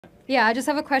Yeah, I just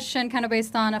have a question kind of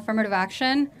based on affirmative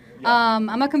action.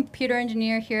 I'm a computer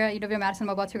engineer here at UW-Madison.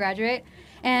 I'm about to graduate.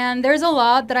 And there's a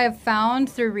lot that I've found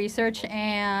through research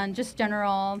and just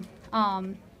general,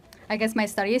 I guess, my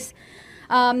studies.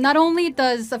 Not only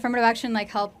does affirmative action like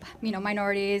help,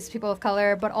 minorities, people of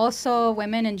color, but also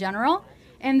women in general.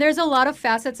 And there's a lot of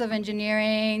facets of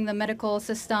engineering, the medical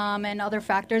system, and other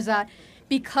factors that,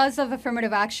 because of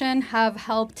affirmative action, have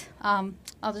helped.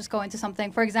 I'll just go into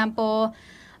something. For example,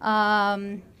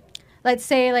 let's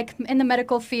say like in the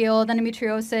medical field,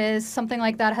 endometriosis, something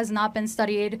like that has not been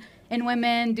studied in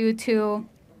women due to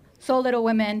so little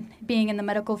women being in the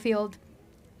medical field.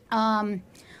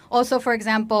 Also, for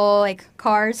example, like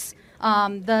cars,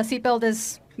 the seatbelt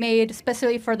is made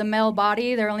specially for the male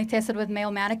body. They're only tested with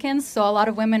male mannequins, so a lot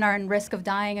of women are in risk of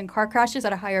dying in car crashes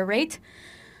at a higher rate.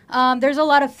 There's a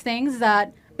lot of things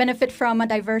that benefit from a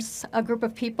diverse group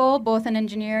of people, both in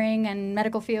engineering and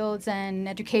medical fields and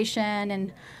education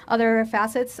and other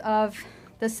facets of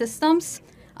the systems.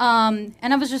 And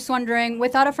I was just wondering,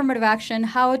 without affirmative action,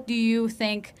 how do you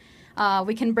think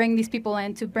we can bring these people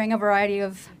in to bring a variety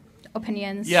of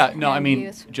opinions? Yeah, no, I mean,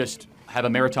 views? just have a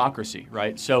meritocracy,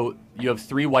 right? So you have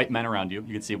 3 white men around you.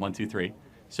 You can see 1, 2, 3.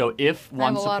 So if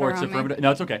one supports affirmative,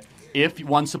 no, it's okay. If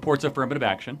one supports affirmative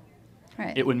action,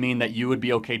 right, it would mean that you would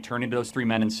be okay turning to those 3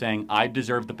 men and saying, I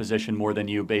deserve the position more than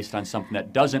you based on something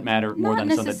that doesn't matter more than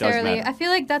something that does matter. I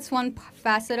feel like that's one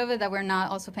facet of it that we're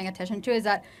not also paying attention to, is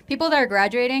that people that are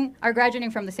graduating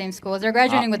from the same schools. They're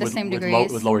graduating with the same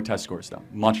degrees. With lower test scores, though.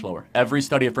 Much lower. Every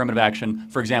study of affirmative action,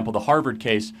 for example, the Harvard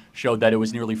case showed that it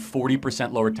was nearly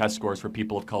 40% lower test scores for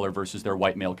people of color versus their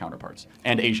white male counterparts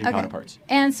and Asian counterparts.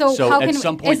 And so how at can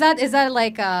some point, is that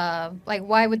like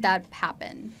why would that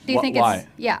happen? Do you think why? It's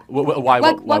yeah? Why?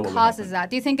 What causes that?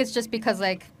 Do you think it's just because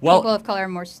people of color are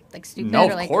more stupid? No,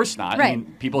 or, of course not. Right. I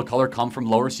mean, people of color come from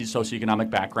lower socioeconomic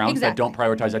backgrounds that don't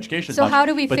prioritize education as so much. how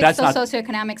do we but fix that's those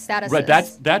socioeconomic statuses? Right,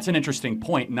 that's an interesting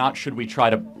point. Not should we try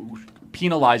to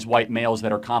penalize white males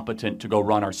that are competent to go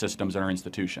run our systems and our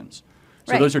institutions.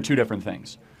 So those are 2 different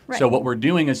things. Right. So what we're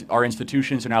doing is our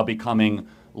institutions are now becoming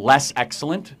less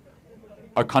excellent.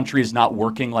 Our country is not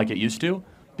working like it used to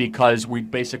because we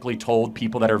basically told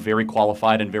people that are very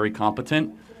qualified and very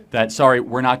competent that, sorry,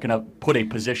 we're not going to put a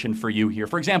position for you here.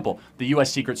 For example, the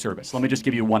U.S. Secret Service. Let me just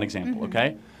give you one example,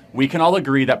 okay? We can all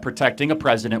agree that protecting a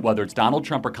president, whether it's Donald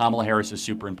Trump or Kamala Harris, is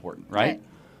super important, right?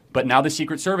 But now the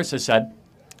Secret Service has said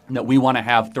that we want to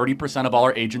have 30% of all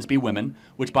our agents be women,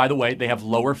 which, by the way, they have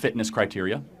lower fitness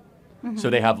criteria.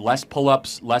 So they have less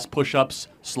pull-ups, less push-ups,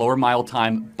 slower mile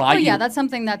time. That's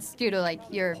something that's due to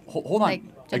your hold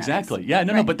on, exactly. Yeah,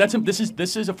 no, but this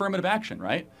is affirmative action,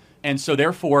 right? And so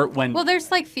therefore, when there's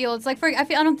fields I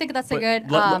don't think that's a good.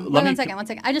 One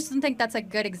second. I just don't think that's a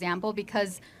good example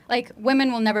because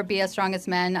women will never be as strong as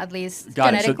men, at least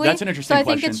genetically. So that's an interesting question.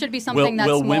 So I think it should be something that's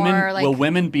more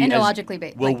endologically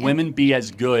based. Will women be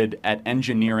as good at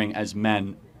engineering as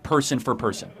men, person for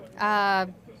person?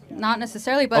 Not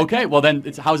necessarily, but... Okay, well then,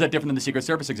 how is that different than the Secret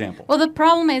Service example? Well, the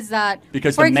problem is that...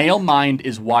 Because the male mind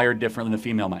is wired different than the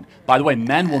female mind. By the way,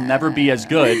 men will never be as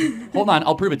good... Hold on,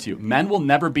 I'll prove it to you. Men will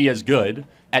never be as good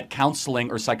at counseling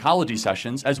or psychology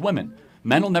sessions as women.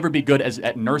 Men will never be good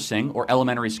at nursing or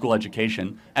elementary school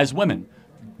education as women.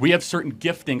 We have certain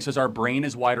giftings as our brain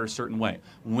is wired a certain way.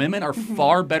 Women are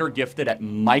far better gifted at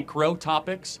micro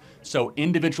topics, so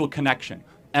individual connection,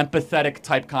 empathetic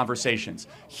type conversations,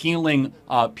 healing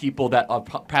people that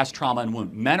past trauma and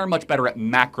wound. Men are much better at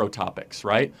macro topics,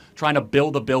 right? Trying to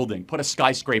build a building, put a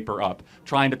skyscraper up,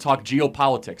 trying to talk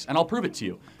geopolitics. And I'll prove it to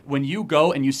you. When you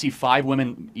go and you see 5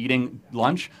 women eating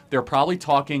lunch, they're probably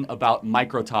talking about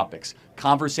micro topics,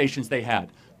 conversations they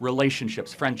had,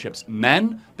 relationships, friendships.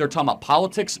 Men, they're talking about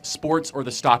politics, sports, or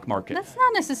the stock market. That's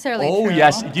not necessarily true. Oh,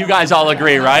 yes. You guys all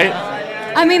agree, right?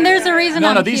 I mean, there's a reason.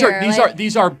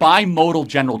 These are bimodal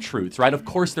general truths, right? Of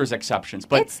course, there's exceptions,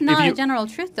 but it's not a general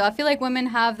truth, though. I feel like women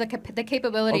have the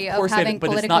capability of having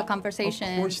political conversations.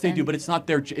 Of course they do, but it's not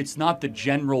the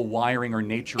general wiring or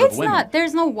nature of women. It's not.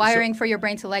 There's no wiring for your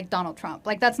brain to like Donald Trump.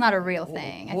 That's not a real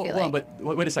thing. I feel like. But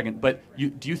wait a second. But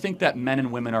do you think that men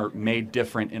and women are made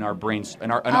different in our brains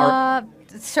and our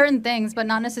certain things, but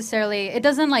not necessarily. It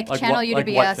doesn't channel you to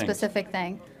be a specific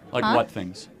thing. Like what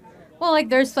things? Well,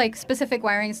 there's specific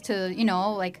wirings to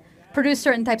produce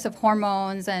certain types of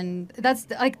hormones, and that's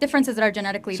differences that are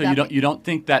genetically. So you don't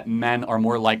think that men are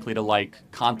more likely to like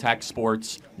contact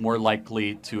sports, more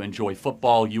likely to enjoy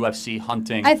football, UFC,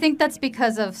 hunting? I think that's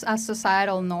because of a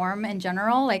societal norm in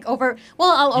general. Over a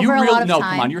lot of time. No,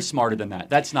 come on, you're smarter than that.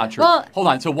 That's not true. Well, hold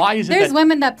on. So why is it there's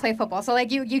women that play football? So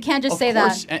you can't just say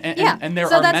that. And there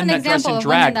are men that dress in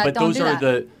drag, but those are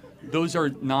those are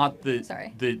not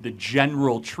the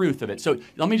general truth of it. So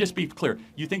let me just be clear.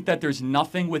 You think that there's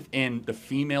nothing within the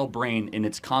female brain in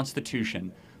its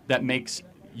constitution that makes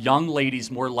young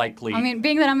ladies more likely... I mean,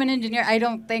 being that I'm an engineer, I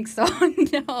don't think so.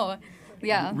 No.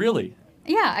 Yeah. Really?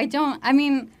 Yeah, I don't. I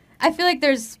mean, I feel like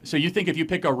there's... So you think if you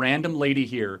pick a random lady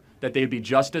here, that they'd be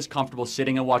just as comfortable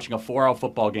sitting and watching a 4-hour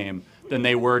football game than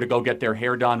they were to go get their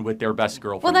hair done with their best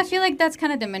girlfriend? Well, I feel like that's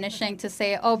kind of diminishing to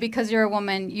say, oh, because you're a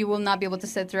woman, you will not be able to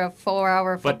sit through a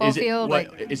 4-hour football field.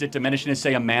 Is it diminishing to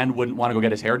say a man wouldn't want to go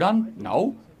get his hair done?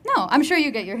 No. No, I'm sure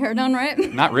you get your hair done,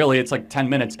 right? Not really. It's like 10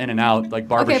 minutes in and out, like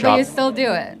barbershop. Okay, but you still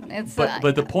do it. It's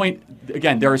but the point,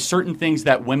 again, there are certain things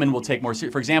that women will take more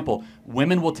seriously. For example,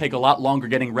 women will take a lot longer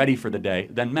getting ready for the day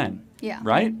than men. Yeah.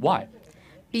 Right? Why?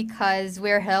 Because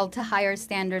we're held to higher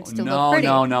standards to No, look pretty.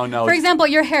 no. For example,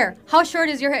 your hair. How short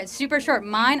is your hair? It's super short.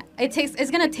 Mine, it's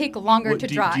going to take longer to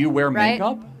dry. Do you wear right?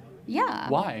 makeup? Yeah.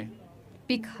 Why?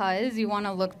 Because you want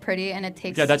to look pretty and it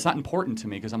takes... Yeah, that's not important to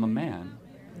me because I'm a man.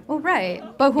 Well, right.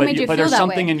 But who made you feel that way? But there's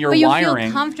something in your but you wiring...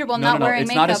 feel comfortable No, wearing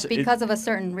it's makeup because of a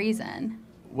certain reason.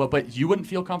 Well, but you wouldn't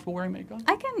feel comfortable wearing makeup?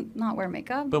 I can not wear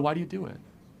makeup. But why do you do it?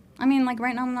 I mean, like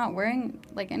right now I'm not wearing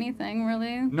like anything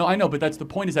really. No, I know, but that's the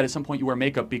point is that at some point you wear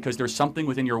makeup because there's something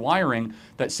within your wiring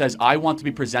that says, I want to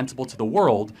be presentable to the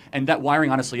world. And that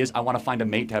wiring honestly is, I want to find a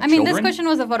mate to have children. I mean, this question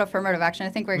was about affirmative action. I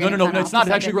think we're getting No, it's not.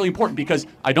 It's actually really important because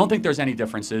I don't think there's any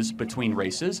differences between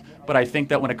races. But I think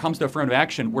that when it comes to affirmative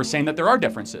action, we're saying that there are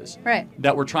differences. Right.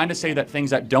 That we're trying to say that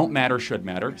things that don't matter should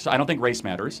matter. So I don't think race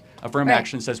matters. Affirmative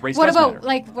action says race does matter.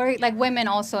 What about like women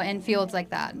also in fields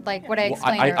like that? Like what I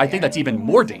explained earlier. I think that's even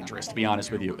more dangerous, to be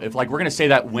honest with you. If like we're going to say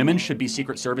that women should be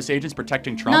Secret Service agents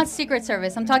protecting Trump. Not Secret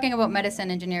Service. I'm talking about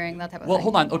medicine, engineering, that type of thing. Well,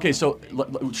 hold on. Okay, so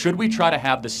should we try to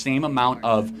have the same amount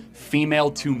of female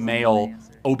to male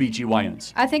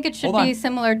OBGYNs? I think it should be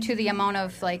similar to the amount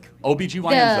of like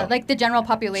OBGYNs, like the general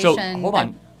population. So hold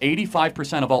on.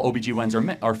 85% of all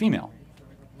OBGYNs are female.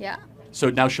 Yeah. So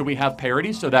now should we have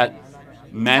parity so that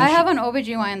men... I have an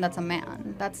OBGYN that's a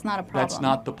man. That's not a problem. That's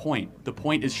not the point. The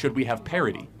point is, should we have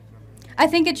parity? I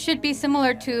think it should be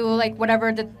similar to like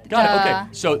whatever the... Got it, okay.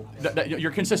 So you're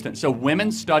consistent. So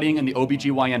women studying in the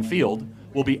OBGYN field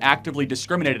will be actively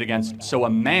discriminated against, so a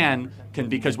man can,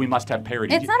 because we must have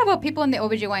parity. It's not about people in the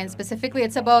OBGYN specifically,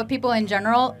 it's about people in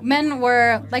general. Men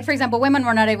were, like for example, women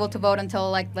were not able to vote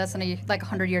until like less than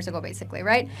 100 years ago, basically,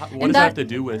 right? What does that have to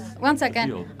do with One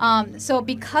second. So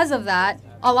because of that,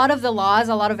 a lot of the laws,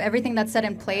 a lot of everything that's set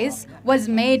in place was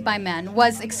made by men,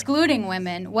 was excluding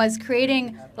women, was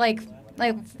creating like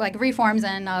reforms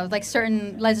and like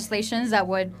certain legislations that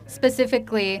would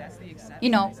specifically,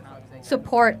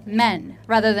 support men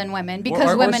rather than women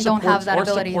because women don't have that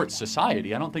ability. Or support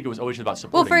society. I don't think it was always about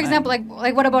supporting. Well, for example,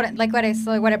 like what about it? Like what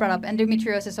I brought up,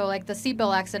 endometriosis, so like the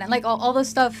seatbelt accident, like all this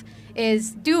stuff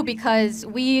is due because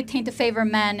we tend to favor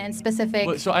men in specific.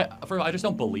 Well, so I just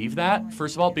don't believe that.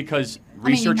 First of all, because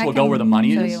research will go where the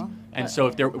money is, and so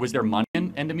if was there money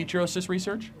in endometriosis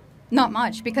research? Not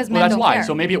much, because men don't care. Well, that's why.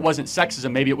 So maybe it wasn't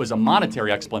sexism. Maybe it was a monetary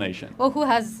explanation. Well, who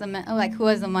has the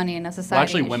money in a society? Well,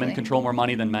 actually, women control more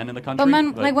money than men in the country.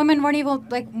 But women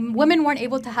weren't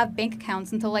able to have bank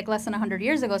accounts until like less than 100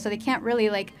 years ago. So they can't really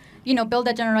build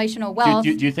that generational wealth.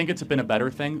 Do you think it's been a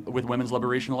better thing with women's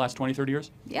liberation in the last 20, 30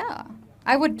 years? Yeah,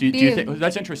 I would. Do you think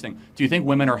that's interesting? Do you think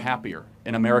women are happier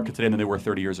in America today than they were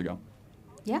 30 years ago?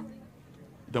 Yeah.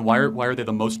 Then why are they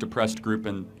the most depressed group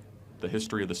in the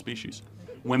history of the species?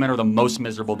 Women are the most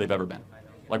miserable they've ever been.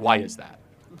 Like, why is that?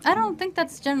 I don't think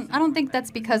that's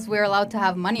because we're allowed to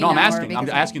have money. No, I'm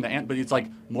asking but it's like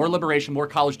more liberation, more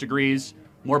college degrees,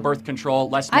 more birth control,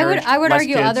 less marriage. I would less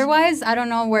argue kids. Otherwise. I don't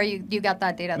know where you got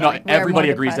that data. No, everybody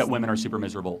agrees that women are super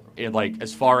miserable.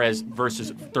 As far as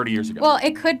versus 30 years ago. Well,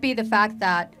 it could be the fact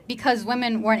that because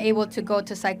women weren't able to go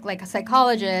to a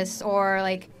psychologist or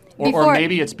like. Or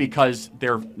maybe it's because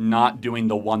they're not doing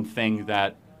the one thing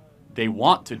that they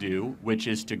want to do, which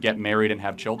is to get married and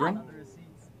have children.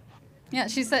 Yeah,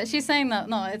 she's saying that.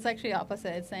 No, it's actually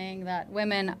opposite. It's saying that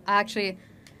women actually...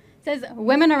 It says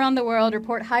women around the world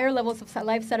report higher levels of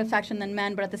life satisfaction than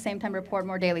men, but at the same time report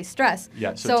more daily stress.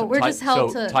 Yeah, so we're just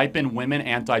held to type in women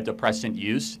antidepressant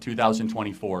use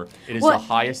 2024. It is the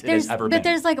highest it has ever been. But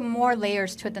there's like more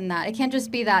layers to it than that. It can't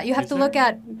just be that. You have to look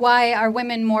at why are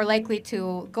women more likely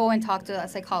to go and talk to a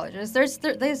psychologist. There's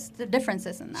the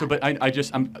differences in that. So, but I'm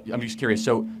just curious.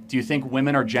 So, do you think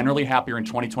women are generally happier in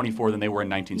 2024 than they were in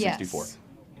 1964? Yes.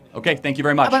 Okay, thank you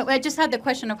very much. But I just had the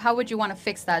question of how would you want to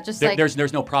fix that? Just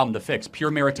There's no problem to fix.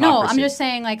 Pure meritocracy. No, I'm just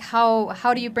saying like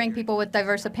how do you bring people with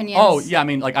diverse opinions? Oh yeah, I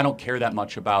mean like I don't care that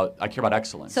much about. I care about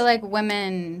excellence. So like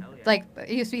women, like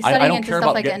you used to be I studying don't into care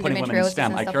stuff about like putting women in endometriosis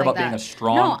STEM. and I stuff care like about being that. a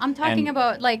strong. No, I'm talking and-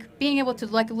 about like being able to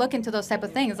like look into those type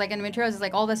of things, like endometriosis,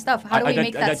 like all this stuff. How do we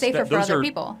make that safer for other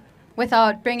people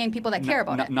without bringing people that care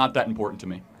about it? Not that important to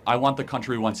me. I want the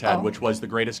country we once had, Oh. which was the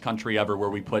greatest country ever, where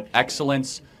we put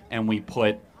excellence and we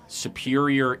put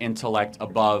superior intellect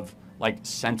above like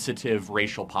sensitive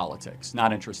racial politics.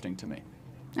 Not interesting to me.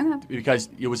 Okay. Because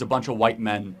it was a bunch of white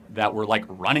men that were like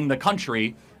running the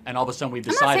country, and all of a sudden we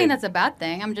decided. I'm not saying that's a bad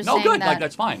thing. I'm just no, saying good. that. Like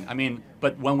that's fine. I mean,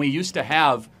 but when we used to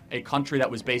have a country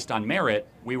that was based on merit,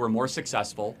 we were more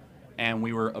successful, and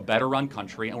we were a better run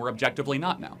country, and we're objectively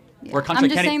not now. Yeah. We're a country I'm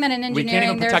just can't saying that in we can't even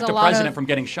engineering, there's protect a a lot president of- from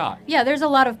getting shot. Yeah, there's a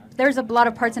lot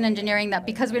of parts in engineering that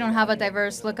because we don't have a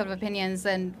diverse look of opinions,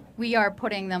 then we are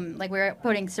putting them like we're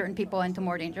putting certain people into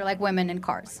more danger, like women in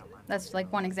cars. That's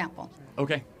like one example.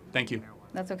 Okay, thank you.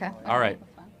 That's okay. All right.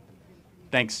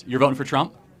 Thanks. You're voting for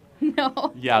Trump?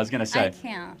 No. Yeah, I was gonna say. I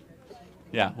can't.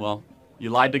 Yeah, well,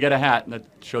 you lied to get a hat, and that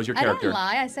shows your I character. didn't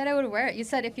lie. I said I would wear it. You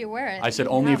said if you wear it. I said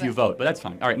you only have if you it. vote, but that's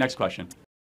fine. All right, next question.